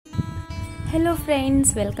Hello friends,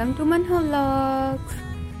 welcome to Manha vlogs.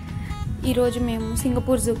 ఈరోజు మేము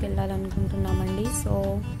Singapore జూకి వెళ్ళాలనుకుంటున్నామండి. So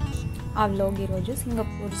ఆ వ్లాగ్ ఈరోజు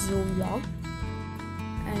Singapore zoo vlog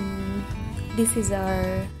and this is our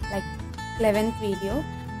like 11th video.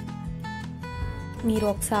 మీరు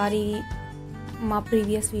ఒకసారి మా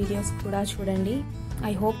ప్రీవియస్ వీడియోస్ కూడా చూడండి.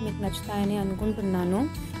 ఐ హోప్ మీకు నచ్చుతాయని అనుకుంటున్నాను.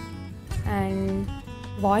 అండ్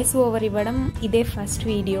వాయిస్ ఓవర్ ఇవ్వడం ఇదే ఫస్ట్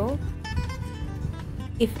వీడియో.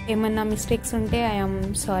 ఇఫ్ ఏమన్నా మిస్టేక్స్ ఉంటే I am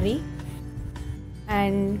sorry.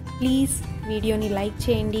 And please వీడియోని లైక్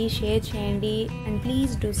చేయండి, షేర్ చేయండి and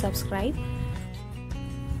please do subscribe.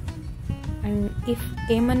 And if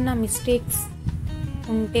ఏమన్నా మిస్టేక్స్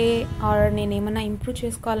ఉంటే ఆర్ నేను ఏమన్నా ఇంప్రూవ్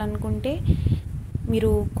చేసుకోవాలనుకుంటే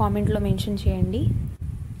మీరు కామెంట్లో మెన్షన్ చేయండి.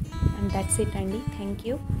 అండ్ దట్స్ ఇట్ అండి. Thank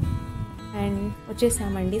you. అండ్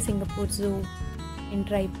వచ్చేసామండి, సింగపూర్ జూ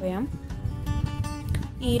ఎంటర్ అయిపోయాం.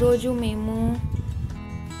 ఈరోజు మేము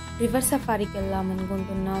రివర్ సఫారీకి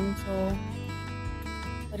వెళ్దామనుకుంటున్నాం. సో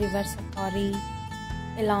రివర్ సఫారీ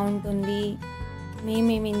ఎలా ఉంటుంది,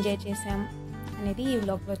 మేమేమి ఎంజాయ్ చేసాం అనేది ఈ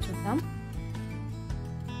వ్లాగ్లో చూద్దాం.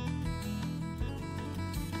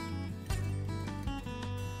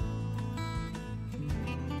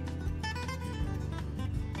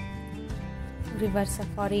 రివర్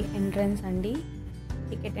సఫారీ ఎంట్రన్స్ అండి.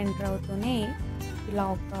 టికెట్ ఎంటర్ అవుతూనే ఇలా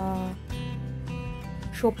ఒక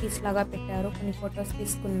షో పీస్ లాగా పెట్టారు. కొన్ని ఫొటోస్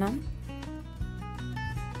తీసుకున్నాం.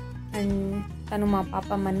 అండ్ తను మా పాప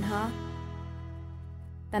మన్హా,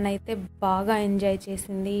 తనైతే బాగా ఎంజాయ్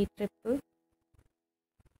చేసింది ఈ ట్రిప్.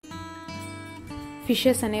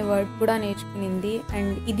 ఫిషెస్ అనే వర్డ్ కూడా నేర్చుకునింది.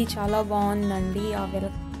 అండ్ ఇది చాలా బాగుందండి.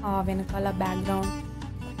 ఆ వెనకాల బ్యాక్గ్రౌండ్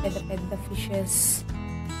పెద్ద పెద్ద ఫిషెస్,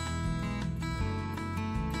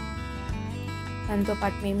 దాంతో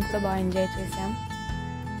పాటు మేము కూడా బాగా ఎంజాయ్ చేసాం.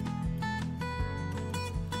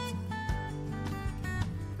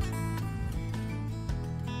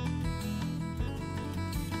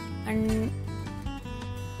 అండ్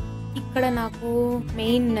ఇక్కడ నాకు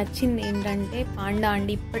మెయిన్ నచ్చింది ఏంటంటే పాండా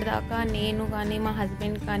అండి. ఇప్పటిదాకా నేను కానీ మా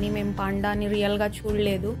హస్బెండ్ కానీ మేము పాండాని రియల్గా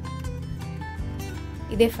చూడలేదు.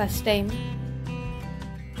 ఇదే ఫస్ట్ టైం.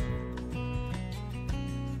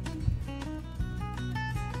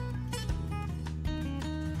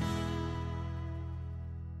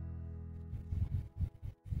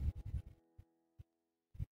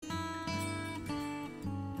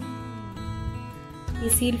 ఈ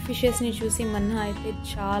సీల్ ఫిషెస్ని చూసి మన్హా అయితే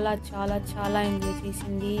చాలా చాలా చాలా ఎంజాయ్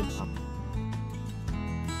చేసింది.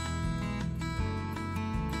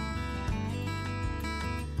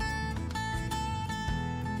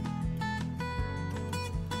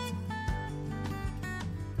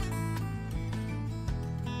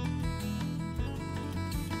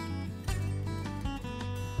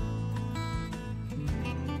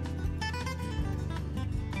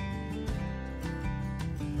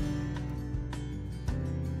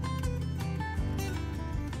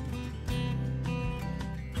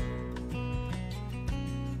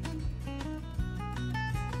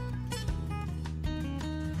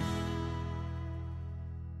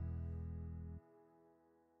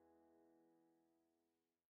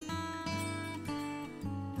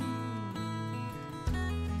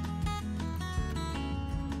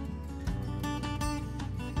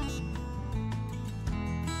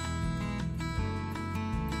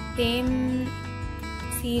 సేమ్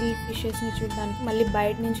సీల్ ఫిషెస్ని చూడడానికి మళ్ళీ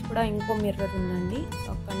బయట నుంచి కూడా ఇంకో మిర్రర్ ఉందండి.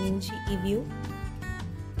 అక్కడి నుంచి ఈ వ్యూ.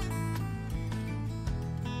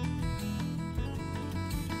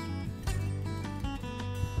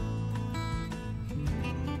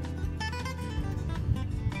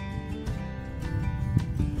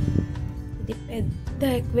 ఇది పెద్ద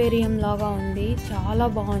ఎక్వేరియం లాగా ఉంది, చాలా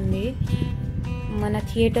బాగుంది. మన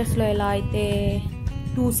థియేటర్స్లో ఎలా అయితే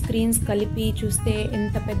 2 స్క్రీన్స్ కలిపి చూస్తే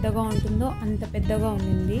ఎంత పెద్దగా ఉంటుందో అంత పెద్దగా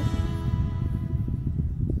ఉండింది.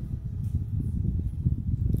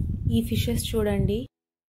 ఈ ఫిషెస్ చూడండి,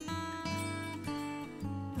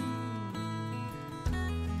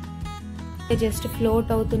 జస్ట్ ఫ్లోట్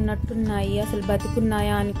అవుతున్నట్టున్నాయి. అసలు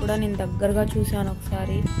బతుకున్నాయా అని కూడా నేను దగ్గరగా చూశాను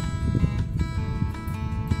ఒకసారి.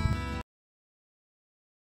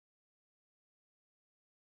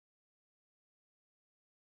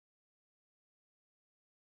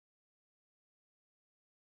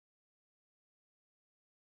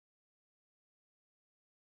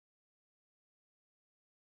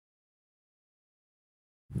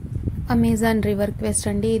 అమెజాన్ రివర్ క్వెస్ట్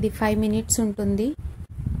అండి. ఇది 5 minutes ఉంటుంది.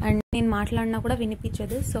 అండ్ నేను మాట్లాడినా కూడా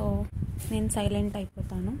వినిపించదు. సో నేను సైలెంట్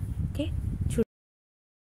అయిపోతాను. ఓకే, చూడండి.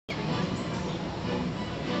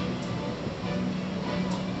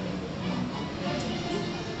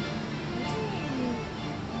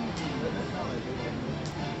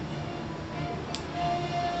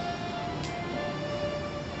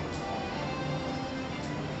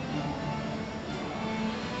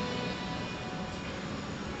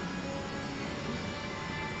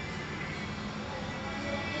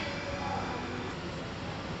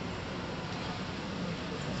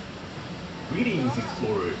 Greetings,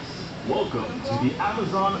 explorers. Welcome to the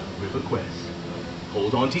Amazon River Quest.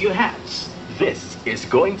 Hold on to your hats. This is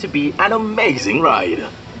going to be an amazing ride.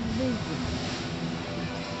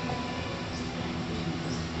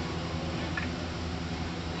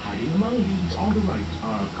 Hiding among leaves on the right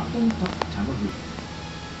are Khatib tamarind.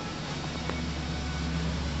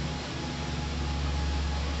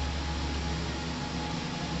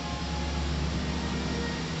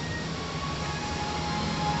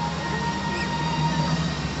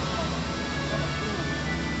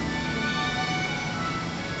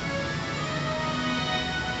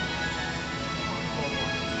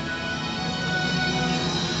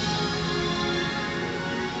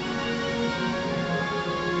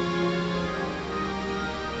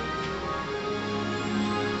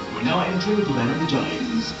 We're now entering the land of the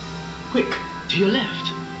giants. Quick, to your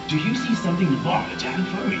left. Do you see something large and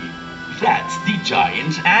furry? That's the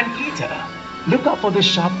giant anteater. Look out for the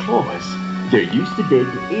sharp claws. They're used to dig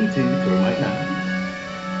into termite land.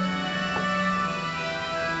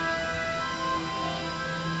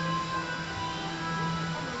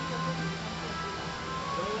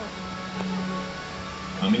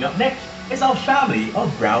 Coming up next is our family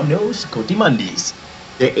of brown-nosed cotimundis.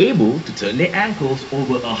 They're able to turn their ankles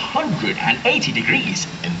over 180 degrees,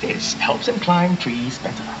 and this helps them climb trees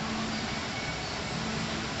better.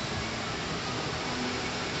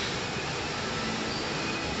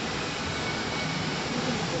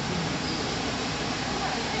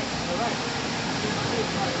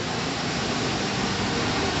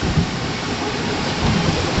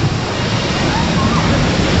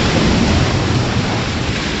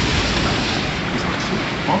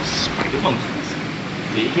 Of spider monkeys.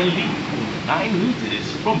 They can leap 9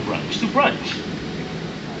 meters from branch to branch.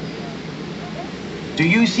 Do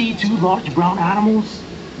you see 2 large brown animals?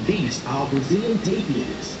 These are Brazilian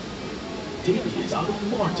tapirs. Tapirs are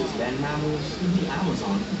the largest land mammals in the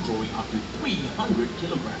Amazon, growing up to 300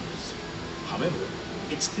 kilograms. However,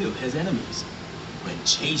 it still has enemies. When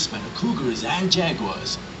chased by the cougars and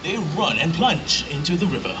jaguars, they run and plunge into the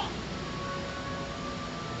river.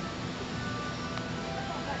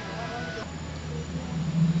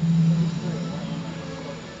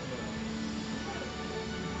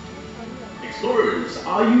 Explorers,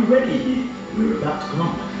 are you ready? We're about to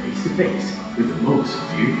come face to face with the most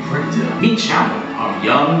feared predator. Meet Shadow, our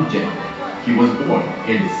young jaguar. He was born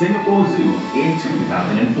in the Singapore Zoo in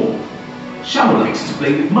 2004. Shadow likes to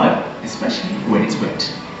play with mud, especially when it's wet.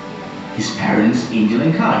 His parents, Angel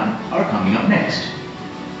and Khan, are coming up next.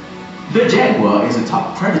 The jaguar is a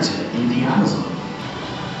top predator in the Amazon.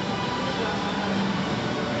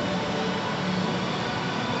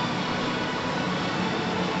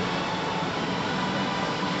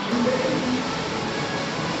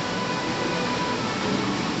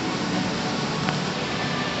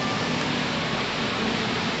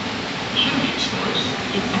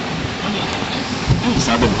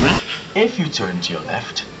 If you turn to your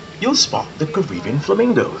left, you'll spot the Caribbean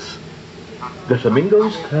flamingos. The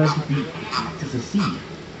flamingos curve the beak as a seed,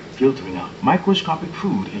 filtering out microscopic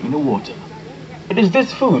food in the water. It is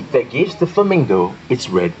this food that gives the flamingo its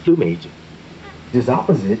red plumage. This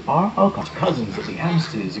opposite are our cousins of the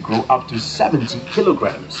hamsters, who grow up to 70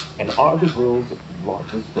 kilograms and are the world's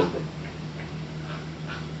largest rodent.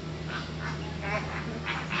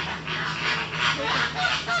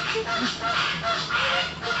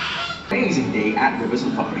 Amazing day at River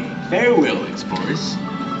Safari. Farewell, explorers.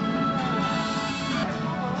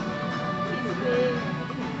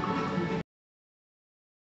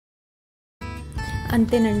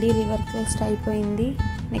 అంతేనండి, river quest అయిపోయింది.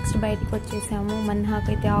 Next బయటికి వచ్చేసాము.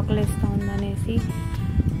 మన్హాకైతే ఆకలిస్తూ ఉందనేసి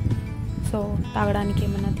so తాగడానికి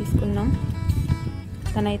ఏమన్నా తీసుకున్నాం.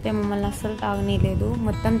 తనైతే మమ్మల్ని అస్సలు తాగనీయలేదు,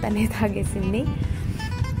 మొత్తం తనే తాగేసింది.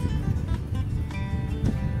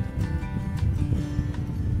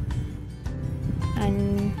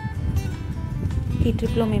 అండ్ ఈ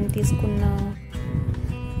ట్రిప్లో మేము తీసుకున్న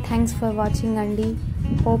థ్యాంక్స్ ఫర్ వాచింగ్ అండి.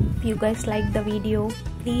 Hope you guys like the video.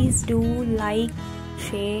 Please do like,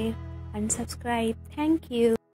 share and subscribe. Thank you.